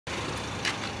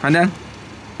Pandang.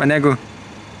 Pandang aku.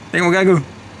 Tengok muka aku.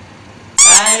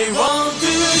 I want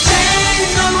to change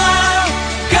the world.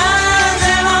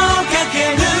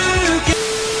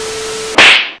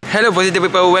 Hello positive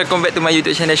people, welcome back to my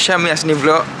YouTube channel Syam Yasni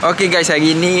Vlog. Okay guys,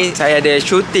 hari ni saya ada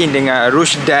shooting dengan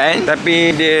Rusdan,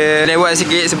 tapi dia lewat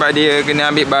sikit sebab dia kena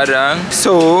ambil barang.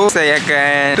 So, saya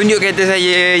akan tunjuk kereta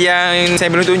saya yang saya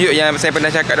belum tunjuk, yang saya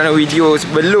pernah cakap dalam video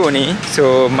sebelum ni.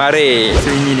 So, mari. So,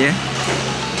 ini dia.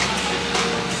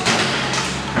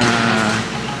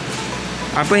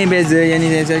 Apa yang beza yang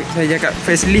ni saya cakap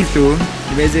facelift tu,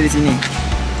 beza di sini.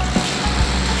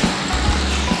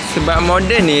 Sebab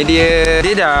model ni dia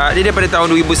daripada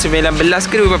tahun 2019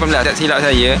 ke 2018 tak silap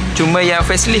saya. Cuma yang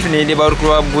facelift ni dia baru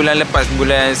keluar bulan lepas,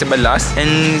 bulan 11.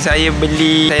 And saya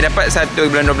dapat 1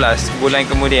 bulan 12 bulan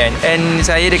kemudian. And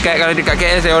saya kalau dekat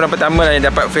KL saya orang pertama lah yang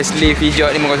dapat facelift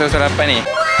hijau 5008 ni.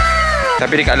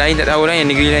 Tapi dekat lain tak tahu lah, yang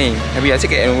negeri lain. Tapi biasa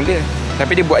KL mula.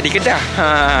 Tapi dia buat di Kedah.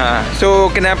 So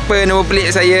kenapa nombor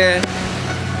plate saya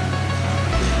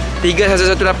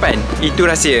 3118? Itu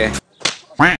rahsia.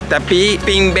 Tapi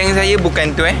pin bank saya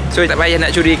bukan tu So tak payah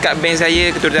nak curi kad bank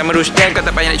saya, terutama Rusdan. Kau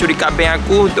tak payah nak curi kad bank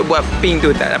aku untuk buat pin tu,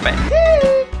 tak dapat.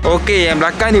 Okey, yang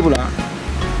belakang ni pula,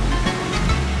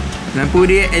 lampu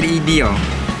dia LED tau.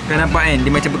 Kau nampak kan,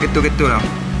 dia macam berketul-ketul tau.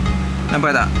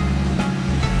 Nampak tak?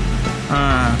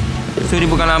 So dia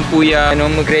bukan lampu yang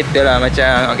normal kereta lah.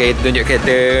 Macam okey, kita tunjuk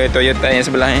kereta Toyota yang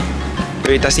sebelah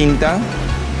Toyota Sinta.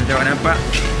 Macam awak nampak,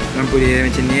 lampu dia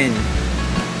macam ni kan.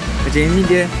 Macam ni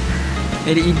dia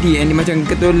LED yang dia macam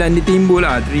ketulan, dia timbul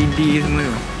lah 3D semua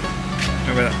tu.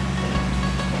 Nampak tak?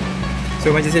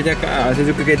 So macam saya cakap saya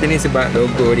suka kereta ni sebab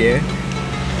logo dia.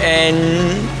 And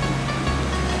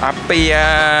apa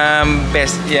yang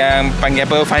best, yang panggil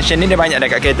apa, function ni dia banyak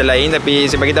dekat kereta lain. Tapi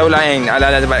saya bagi tahu lah kan,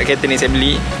 ala-ala sebab kereta ni saya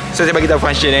beli. So saya bagi tahu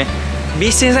function ni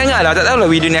bising sangat lah. Tak tahulah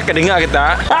video ni akan dengar ke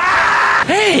tak.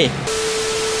 Hey,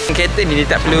 kereta ni dia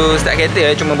tak perlu start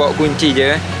kereta, cuma bawa kunci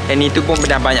je. Dan itu pun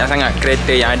dah banyak sangat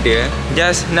kereta yang ada.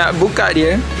 Just nak buka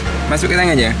dia, masukkan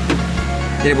tangan je,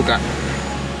 dia dah buka.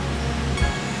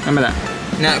 Nampak tak?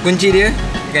 Nak kunci dia,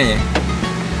 tekan je.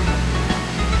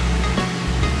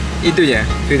 Itu je,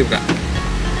 itu buka.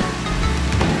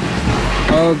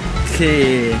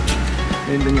 Okay,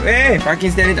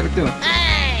 parking stand ni tak betul.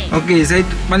 Okay, saya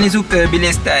paling suka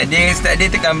bila start dia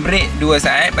tekan brake 2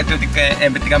 saat. Lepas tu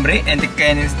tekan brake and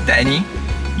tekan start ni.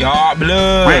 Ya,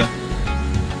 blur.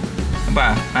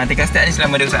 Nampak? Tekan start ni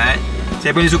selama 2 saat.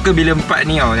 Saya paling suka bila 4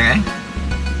 ni tau, jangan.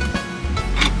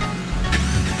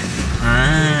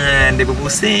 Dia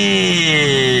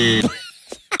berpusing.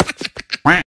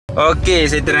 Okay,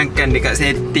 saya terangkan dekat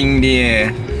setting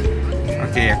dia.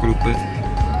 Okay, aku lupa.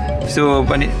 So,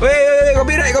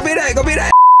 copyright.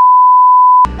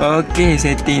 Okay,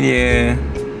 setting dia.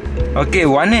 Okay,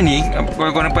 warna ni,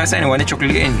 kalau korang perasan warna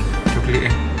coklat kan.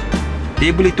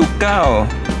 Dia boleh tukar.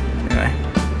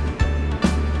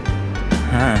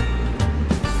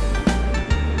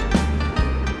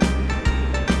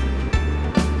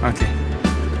 Okay.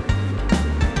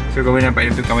 So kau boleh nampak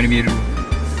dia tukar warna biru.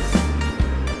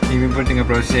 Ini pun tengah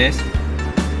proses.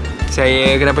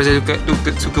 Kenapa saya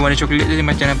suka warna coklat tu,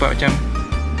 macam nampak macam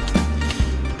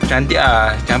cantik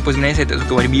lah. Campur sebenarnya saya tak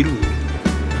suka warna biru.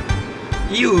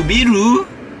 Biru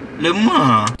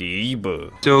lemah. Tiba.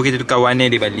 So kita tukar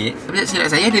warna dia balik. Tapi silap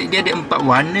saya dia ada 4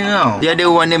 warna tau. Dia ada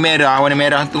warna merah. Warna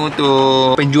merah tu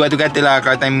untuk penjual tu katalah,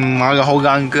 kalau time marah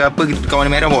orang ke apa, kita tukar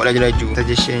warna merah, bawa laju-laju.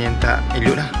 Suggestion yang tak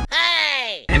elok lah.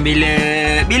 Dan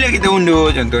bila kita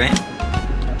undur contoh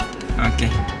okay,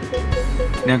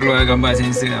 dan keluar gambar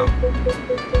sensor tau.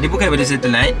 Dia bukan daripada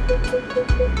satellite.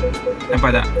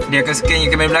 Nampak tak? Dia akan scan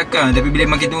yang kamera belakang. Tapi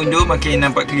bila makin tundur, makin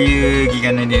nampak clear kiri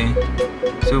kanan dia.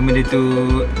 So benda tu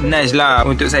nice lah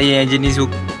untuk saya yang jenis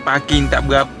parking tak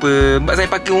berapa. Sebab saya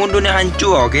parking Honda ni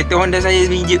hancur tau. Kereta Honda saya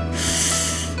sendiri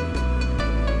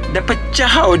dah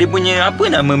pecah tau. Dia punya apa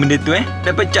nama benda tu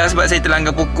dah pecah sebab saya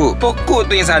terlanggar pokok.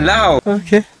 Pokok tu yang salah tau.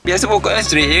 Okay. Biasa pokok kan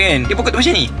straight je kan. Dia pokok tu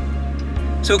macam ni.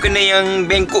 So kena yang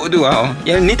bengkok tu tau.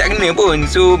 Yang ni tak kena pun.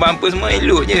 So bumper semua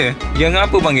elok je. Yang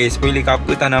apa bang guys, spoiler ke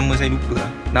apa, tak nama saya lupa lah.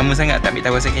 Lama sangat tak ambil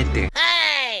tahu pasal kereta.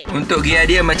 Untuk gear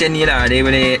dia macam ni lah. Dia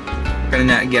boleh, kalau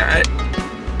nak gear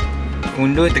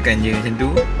undur tekan je macam tu.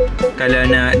 Kalau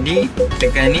nak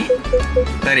tekan ni,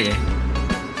 tarik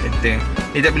center.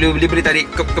 Dia tak perlu, dia boleh tarik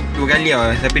kep 2 kali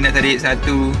tau. Tapi nak tarik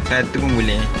satu pun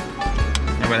boleh.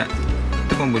 Nampak tak?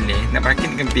 Tu pun boleh. Nak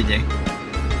parking tekan pin je.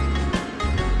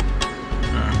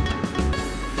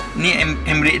 Ni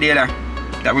handbrake dia lah.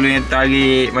 Tak perlu yang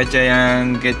tarik macam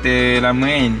yang kereta lama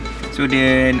kan. So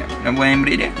dia nak buat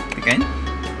handbrake dia, tekan.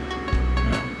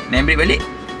 Nak handbrake balik.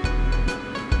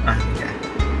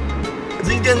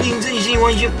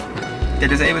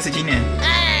 Kata saya bahasa Cina.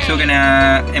 So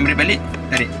kena embrace balik,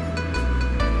 tarik.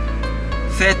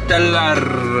 Setelah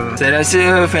saya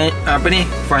rasa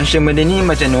function benda ni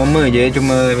macam normal je.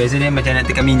 Cuma biasanya macam nak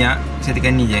tekan minyak, saya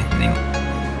tekan ni je. Tengok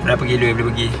berapa kilo yang boleh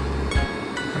pergi.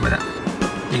 Nampak tak?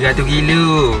 300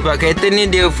 kilo. Sebab kereta ni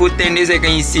dia full tank dia saya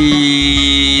akan isi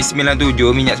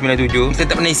 97, minyak 97. Saya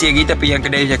tak pernah isi lagi, tapi yang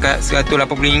kedai cakap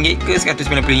RM180 ke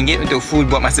RM190 untuk full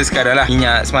buat masa sekarang lah.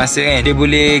 Minyak semasa kan. Dia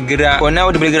boleh gerak, for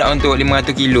now dia boleh gerak untuk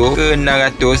 500 kilo ke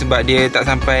 600 sebab dia tak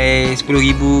sampai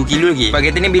 10,000 kilo lagi. Sebab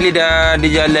kereta ni bila dah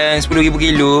dia jalan 10,000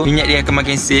 kilo, minyak dia akan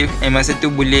makin safe. Masa tu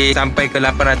boleh sampai ke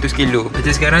 800 kilo.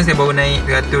 Macam sekarang saya baru naik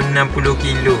 160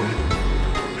 kilo.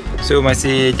 So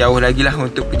masih jauh lagi lah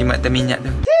untuk penjimatan minyak tu.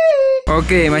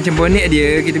 Okey, macam bonet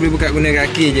dia kita boleh buka guna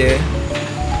kaki je.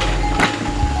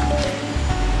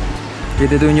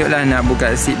 Kita tunjuklah nak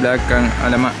buka seat belakang.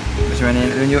 Alamak, macam mana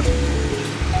nak tunjuk?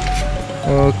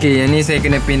 Okey, yang ni saya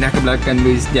kena pindah ke belakang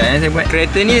dulu sekejap. Saya buat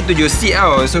kereta ni 7 seat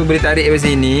tau. So boleh tarik dari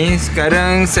sini.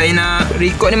 Sekarang saya nak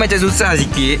record ni macam susah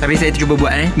sikit, tapi saya cuba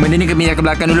buat benda ni kena pindah ke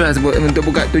belakang dulu lah untuk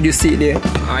buka 7 seat dia.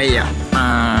 Ayah.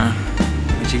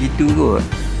 Macam gitu kot.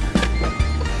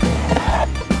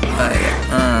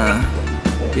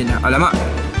 Pindah. Alamak.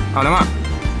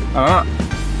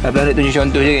 Tak boleh tunjuk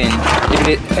contoh je kan.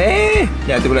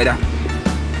 Dah tu pula dah.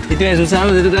 Itu yang susah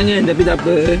satu tangan, tapi tak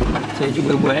apa. Saya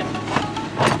cuba buat.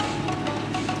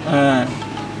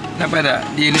 Nampak tak?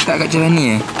 Dia letak kat macam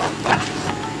ni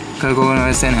kalau korang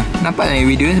perasan lah. Nampak tak ni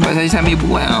video ni sebab saya sambil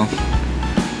buat tau.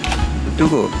 Betul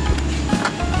kot?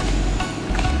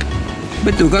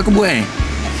 Betul ke aku buat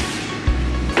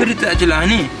Kau dia tak celah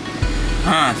ni?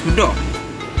 Sudah.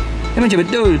 Dia macam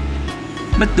betul.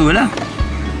 Betul lah.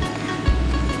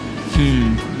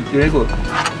 Betul lah kot.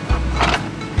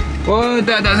 Oh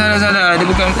tak salah. Dia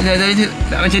bukan saya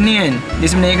tak macam ni kan. Dia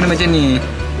sebenarnya kena macam ni.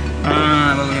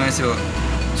 Baru dia masuk.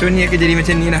 So ni akan jadi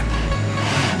macam ni lah.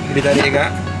 Dia tarik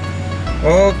kak.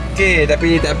 Okey,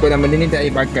 tapi tak apa lah, benda ni tak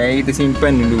payah pakai. Kita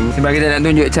simpan dulu sebab kita nak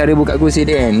tunjuk cara buka kursi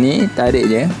dia kan. Ni tarik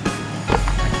je.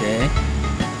 Okey.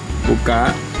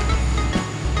 Buka.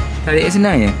 Tarik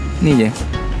senang je. Ni je.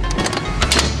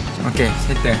 Okey,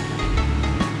 settle.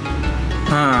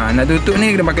 Nak tutup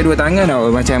ni kena pakai dua tangan tau.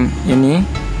 Macam yang ni.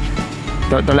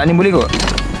 Tolak ni boleh kot?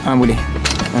 Boleh.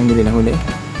 Alhamdulillah boleh.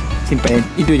 Simpan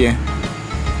itu je.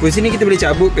 Kursi ni kita boleh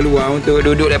cabut keluar untuk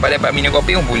duduk dapat minum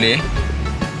kopi pun boleh.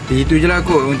 Itu je lah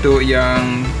kot untuk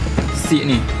yang seat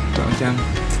ni. Tak macam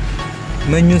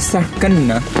menyusahkan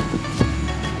lah.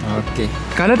 Okey.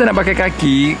 Kalau tak nak pakai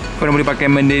kaki, korang boleh pakai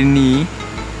benda ni.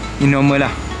 Ni normal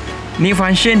lah. Ni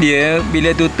function dia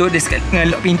bila tutup dia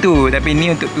sekali lock pintu, tapi ni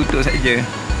untuk tutup saja.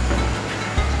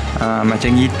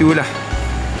 Macam gitulah.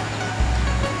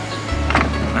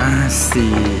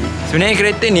 Asyik. Sebenarnya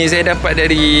kereta ni saya dapat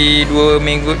dari 2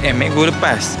 minggu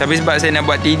lepas. Tapi sebab saya nak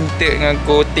buat tinted dengan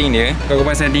coating dia. Kalau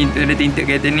pasal ada tinted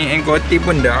kereta ni, and coating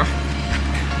pun dah.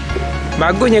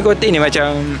 Bagusnya coating ni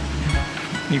macam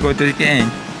ni kotor sikit kan.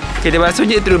 Kita basuh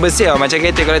je terus bersih tau. Macam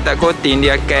kereta kalau tak coating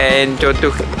dia akan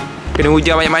contoh kena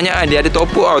hujan banyak-banyak kan. Dia ada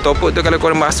topok tau. Topok tu kalau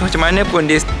korang basuh macam mana pun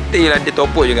dia stay lah, dia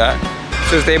topok juga.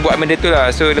 So saya buat benda tu lah.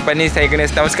 So lepas ni saya kena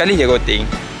setahun sekali je coating.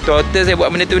 Total saya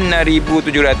buat benda tu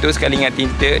 6,700 sekali dengan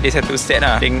tinted. Dia satu set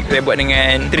lah. Saya buat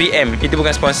dengan 3M. Itu bukan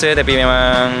sponsor tapi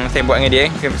memang saya buat dengan dia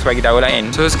sebagai tahu lah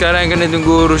kan. So sekarang kena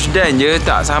tunggu Rusdan je.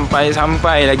 Tak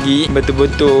sampai-sampai lagi.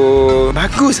 Betul-betul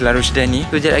bagus lah Rusdan ni.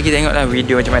 So sekejap lagi tengok lah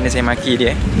video macam mana saya maki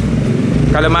dia.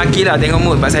 Kalau maki lah tengok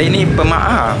mood. Sebab saya ni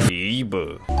pemaaf.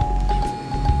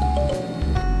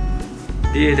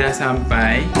 Dia dah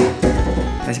sampai.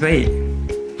 Nasib baik.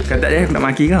 Kalau tak ada aku nak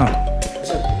maki kau.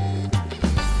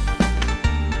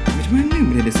 Macam mana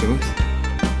boleh ada sos?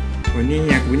 Oh ni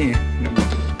aku punya. Nak buat.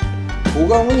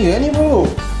 Orang punya ni bro.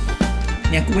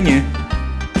 Ni aku punya.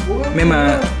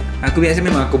 Memang aku biasa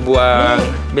memang aku buang.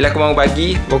 Bila aku mau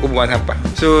bagi, aku buang sampah.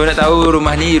 So nak tahu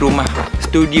rumah ni rumah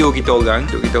studio kita orang.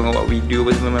 Untuk kita orang buat video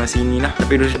pun memang sini lah.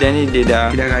 Tapi Rusdan ni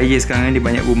dia dah kaya sekarang, dia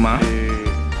banyak rumah.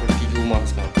 3 rumah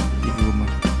sekarang. 3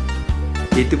 rumah.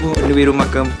 Dia tu pun lebih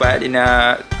rumah keempat. Dia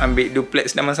nak ambil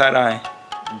duplex nama Sarah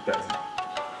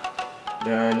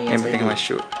Dan ni yang penting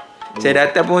masuk. Saya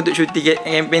datang pun untuk syuting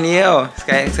campaign ni tau.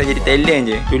 Sekarang saya jadi talent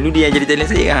je. Dulu dia yang jadi talent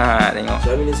saya. Tengok.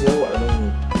 Suami ni Sarawak lah ni.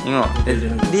 Tengok.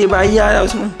 Dia bayar tau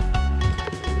semua.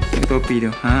 Tengok topi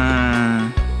tu.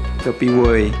 Topi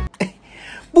boy.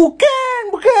 Bukan.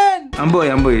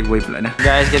 Amboi pula dah.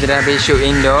 Guys, kita dah habis shoot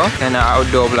indoor dan nak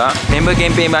outdoor pula. Member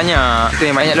campaign banyak. Tu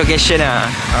yang banyak location lah.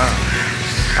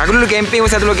 Aku dulu campaign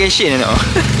pun satu location tau.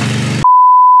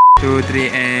 2, 3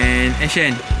 and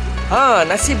action.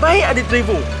 Nasib baik ada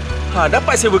driver.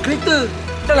 Dapat sewa kereta.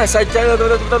 Dah lah saja.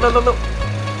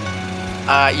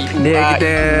 Dia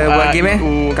kita buat game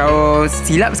Kau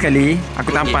silap sekali,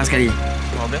 aku tampar sekali.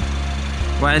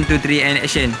 1, 2, 3 and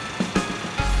action.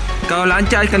 Kau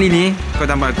lancar sekali ni, kau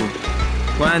tampar aku.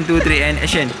 1, 2, 3 and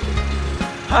action.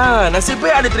 Ha, nasib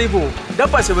baik ada Trevor.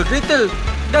 Dapat sewa kereta.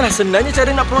 Dah lah senangnya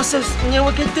cara nak proses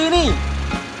menyewa kereta ni.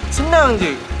 Senang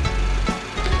je.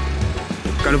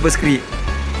 Kau lupa skrip.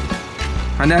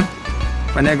 Pandang.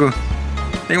 Pandang aku.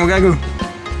 Tengok muka aku.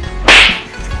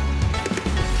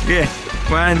 Okay.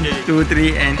 1, 2,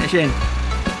 3 and action.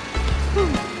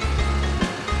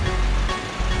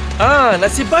 Ah,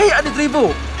 nasib baik ada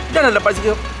Trevor. Dah lah dapat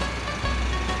sikit.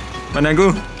 Pandang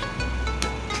aku.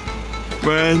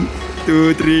 1,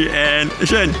 2, 3 and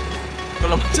action.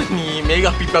 Kalau macam ni,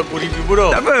 merah pipi aku review bodoh.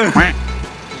 Tak apa.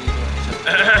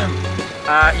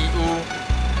 A, I, U.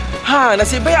 Ha,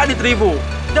 nasib baik ada Trevor.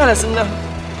 Dah lah senang.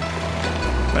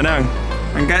 Pandang.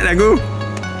 Angkat lagu.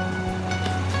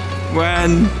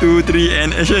 1, 2, 3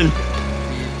 and action.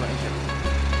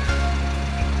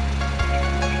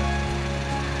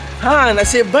 Ha,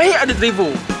 nasib baik ada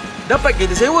Trevor. Dapat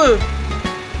kereta sewa.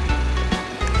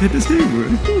 Kereta sewa?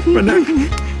 Pandang.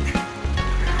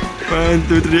 1,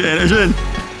 2, 3 and action.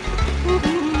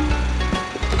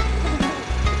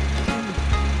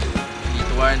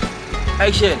 Tuan.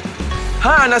 Action.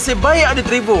 Ha, nasib baik ada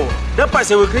Trevor. Dapat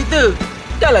sewa kereta.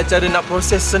 Dah lah cara nak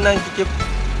proses senang kikir.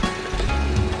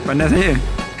 Pandang saya.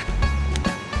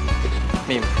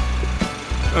 Mim.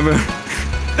 Apa?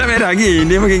 Tak merah lagi.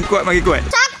 Dia makin kuat, makin kuat.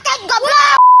 Sakit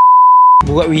goblok.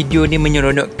 Buat video ni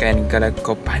menyeronokkan kalau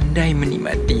kau pandai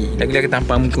menikmati. Lagi-lagi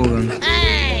tampar muka orang.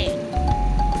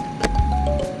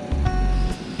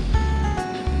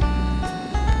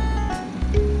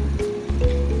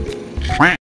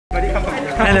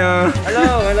 Hello.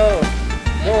 Hello.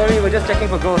 Don't worry, we're just checking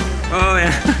for ghosts. Oh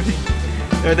ya.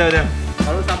 Betul.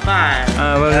 Baru sampai.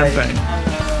 Baru sampai.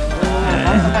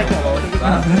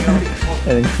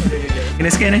 Kena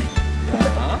scan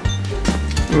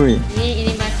Ui.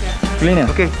 Ini baca. Clean lah.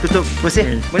 Okay, tutup.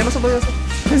 Bersih. Boleh masuk.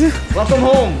 Masuk. Welcome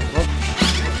home.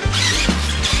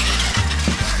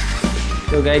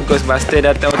 So guys, Ghostbusters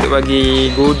datang untuk bagi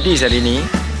goodies hari ni.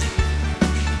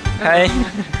 Hai.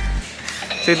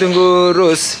 Saya tunggu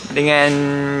Rose dengan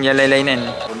yang lain-lainan.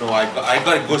 Oh no, I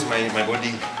got ghost my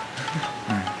body.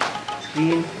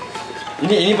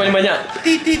 Ini paling banyak.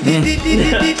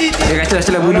 Dia kacau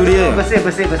celah bulu dia. Bersih.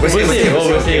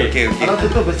 Okay. Kalau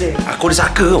tutup bersih. Aku ada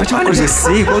saka. Macam mana dia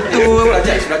bersih kotor?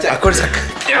 Aku ada saka.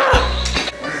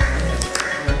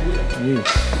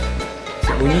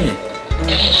 Siap bunyi.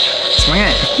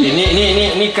 Semangat.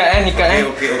 Ini kad ni.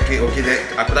 Okay,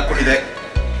 Dek. Aku takut ni, Dek.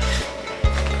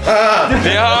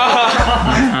 Dia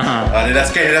dah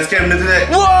scan benda tu, Dek.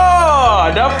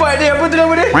 Wah, dapat dia. Apa tu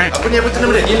nama dia? Apa ni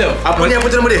nama dia? Gila. Apa ni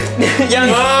nama dia?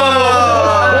 Yang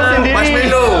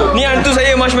Marshmallow. Ni hantu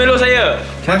saya, marshmallow saya.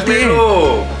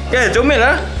 Marshmallow. Kan, comel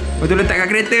lah. Betul letak kat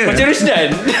kereta. Macam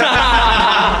Rusdan.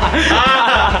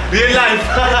 Real life.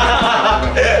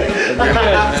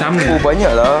 Sama. Oh,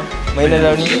 banyak lah mainan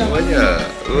dalam ni. Banyak.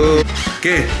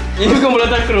 Okay. Ini bukan bola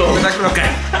takraw. Bukan.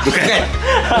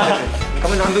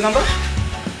 Kamu nak ambil gambar?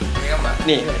 Ambil gambar.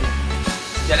 Ni.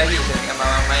 Sekejap lagi saya ambil gambar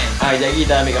main. Sekejap lagi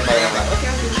kita ambil gambar.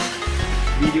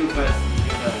 Video first.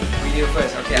 Video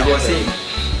first. Okay, unboxing.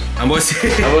 Abang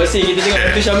si kita tengok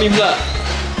hantu Syamim pula.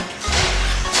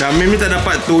 Syamim ni tak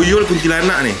dapat tuyul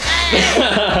kuntilanak ni.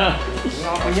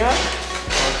 Tengok apanya?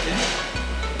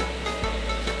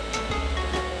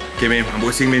 Okay, Mim.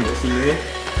 Unboxing, Mim. Tengok.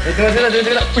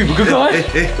 Ui,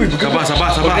 bergegar Sabar.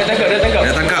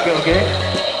 Dah tangkap. Okay.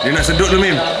 Dia nak sedut tu,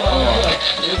 Mim.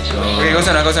 Okay,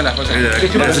 kosong dah. Dah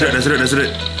sedut.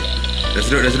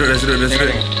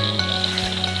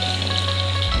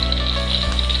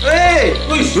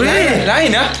 Lain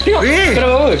lah. Tengok.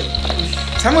 Kenapa bagus?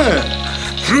 Sama.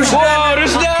 Wah,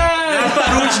 Rusdan. Dapat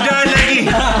Rusdan lagi.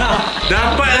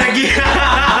 Dapat lagi.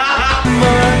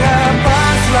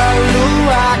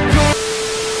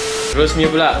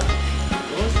 Rosmia pula.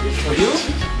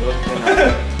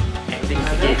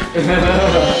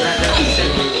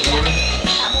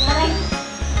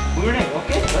 Bumerang,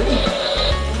 okay? Balik.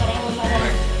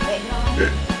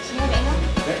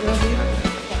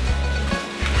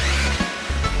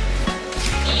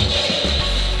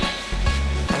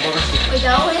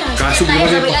 Jauh ya. Kasut Saya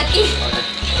boleh sampai apa? kaki.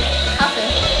 Apa?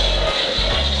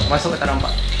 Masuk tak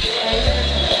nampak.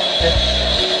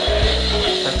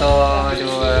 1,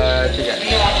 2,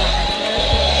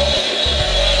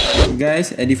 3.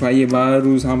 Guys, edifier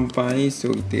baru sampai.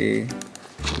 So kita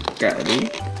cut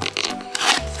tadi.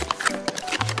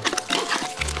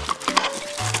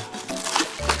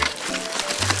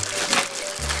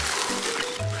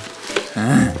 So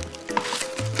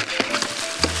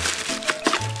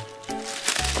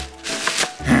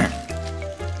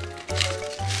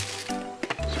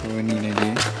ni lah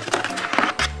dia.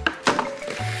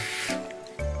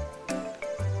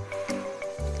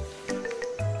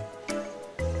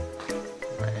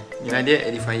 Ni lah dia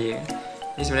edifier.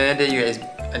 Ni sebenarnya ada USB,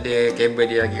 ada kabel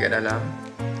dia lagi kat dalam.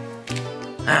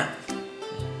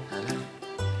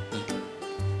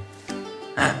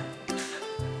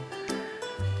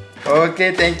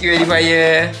 Okay, thank you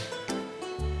edifier.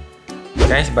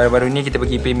 Guys, baru-baru ni kita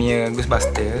pergi premier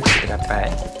Ghostbusters. Kita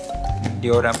dapat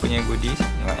dia orang punya goodies.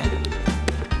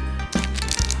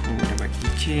 Tengok dapat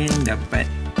keychain, dapat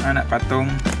anak patung.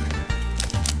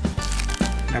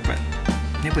 Dapat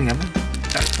ni apa ni apa?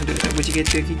 Tak untuk tak kunci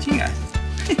kereta keychain kan?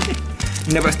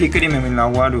 Ni dapat stiker dia memang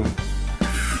lawa tu.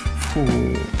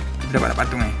 Dapat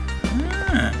patung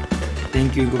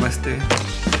Thank you Ghostbusters.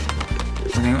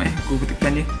 Tengok aku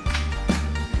tekan dia.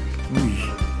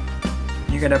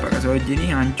 Ni kan dapat kat Soji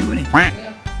ni hancur ni.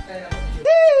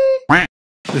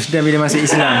 Terus dah bila masuk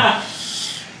Islam.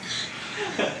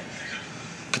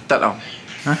 Ketat tau.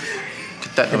 Ha?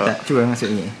 Ketat tau. Ketat. Cuba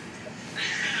masuk ni.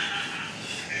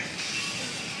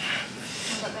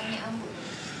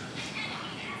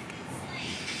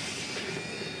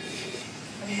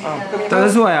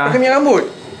 Tak sesuai ah. Pakai minyak rambut.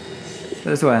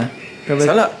 Tak sesuai.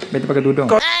 Salah. Better pakai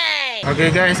tudung.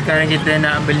 Okay guys, sekarang kita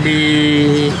nak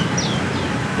beli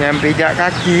yang pijak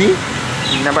kaki.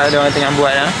 Nampak ada orang tengah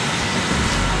buat lah.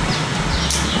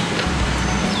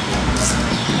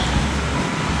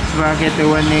 Sebab kereta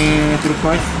warna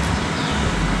turquoise.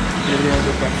 Dia beli warna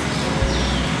turquoise.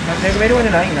 Dalam kamera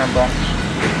warna lain nampak.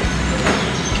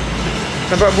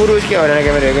 Nampak buruk sikit dalam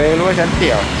kamera. Kamera luar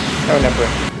cantik tau. Tahu kenapa?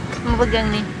 Mau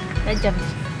pegang ni. Tajam.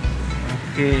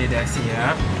 Okay, dah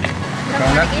siap. Kau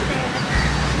nak?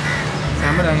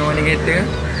 Sama dengan warna kereta.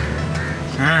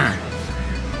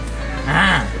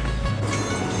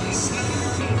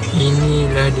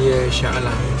 Inilah dia Shah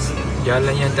Alam.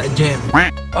 Jalan yang tak jam.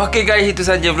 Okay guys, itu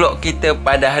saja vlog kita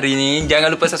pada hari ini.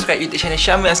 Jangan lupa subscribe YouTube channel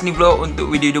Syamil Asni Vlog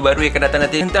untuk video-video baru yang akan datang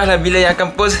nanti. Entahlah bila yang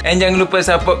akan post. And jangan lupa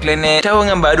support planet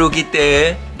cawangan baru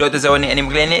kita, Dr. Zawani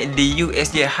Animal Clinic di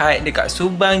USJ Heights dekat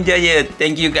Subang Jaya.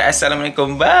 Thank you guys.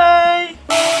 Assalamualaikum. Bye.